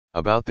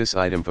About this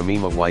item: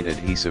 Phomemo White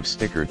Adhesive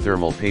Sticker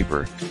Thermal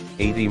Paper,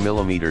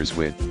 80mm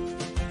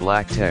width,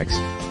 black text,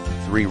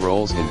 3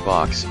 rolls in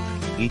box,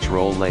 each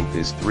roll length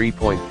is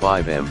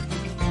 3.5 m,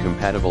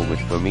 compatible with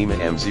Phomemo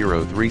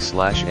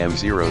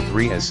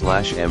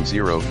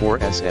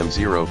M03/M03AS/M04S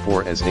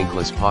M04AS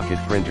inkless pocket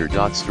printer.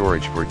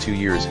 Storage for 2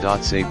 years.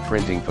 Safe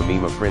printing.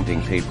 Phomemo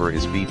printing paper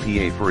is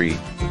BPA free,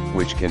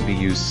 which can be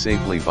used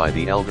safely by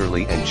the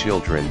elderly and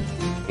children,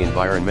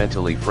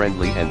 environmentally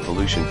friendly and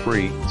pollution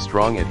free,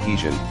 strong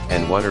adhesion,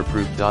 and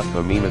waterproof.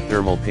 Phomemo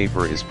thermal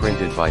paper is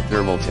printed by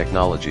thermal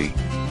technology.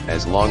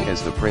 As long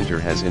as the printer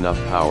has enough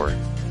power,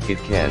 it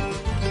can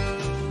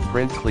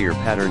print clear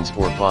patterns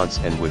or fonts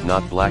and would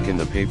not blacken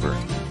the paper.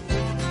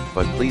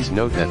 But please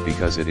note that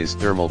because it is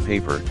thermal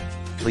paper,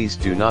 please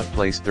do not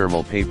place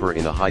thermal paper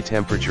in a high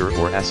temperature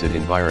or acid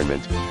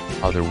environment,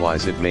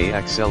 otherwise it may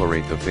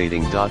accelerate the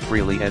fading.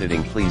 Freely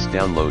editing. Please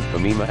download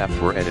Phomemo app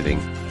for editing.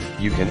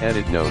 You can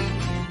edit note,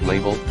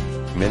 label,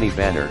 mini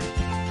banner,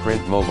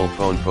 print mobile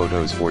phone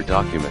photos or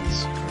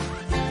documents.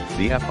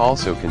 The app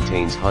also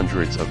contains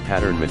hundreds of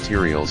pattern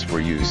materials for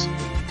use,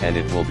 and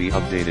it will be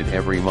updated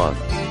every month.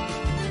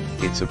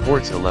 It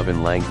supports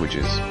 11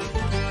 languages.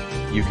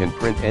 You can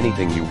print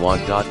anything you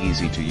want.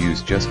 Easy to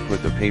use. Just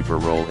put the paper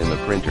roll in the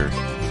printer,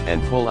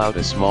 and pull out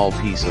a small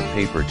piece of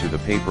paper to the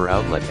paper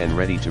outlet and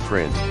ready to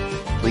print.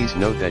 Please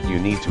note that you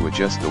need to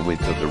adjust the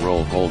width of the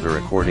roll holder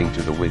according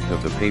to the width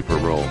of the paper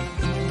roll.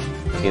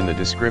 In the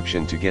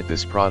description to get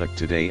this product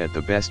today at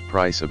the best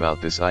price. About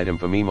this item: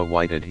 Phomemo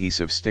White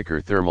Adhesive Sticker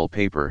Thermal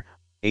Paper,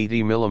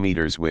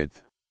 80mm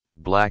width,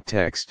 black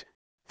text,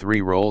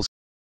 3 rolls.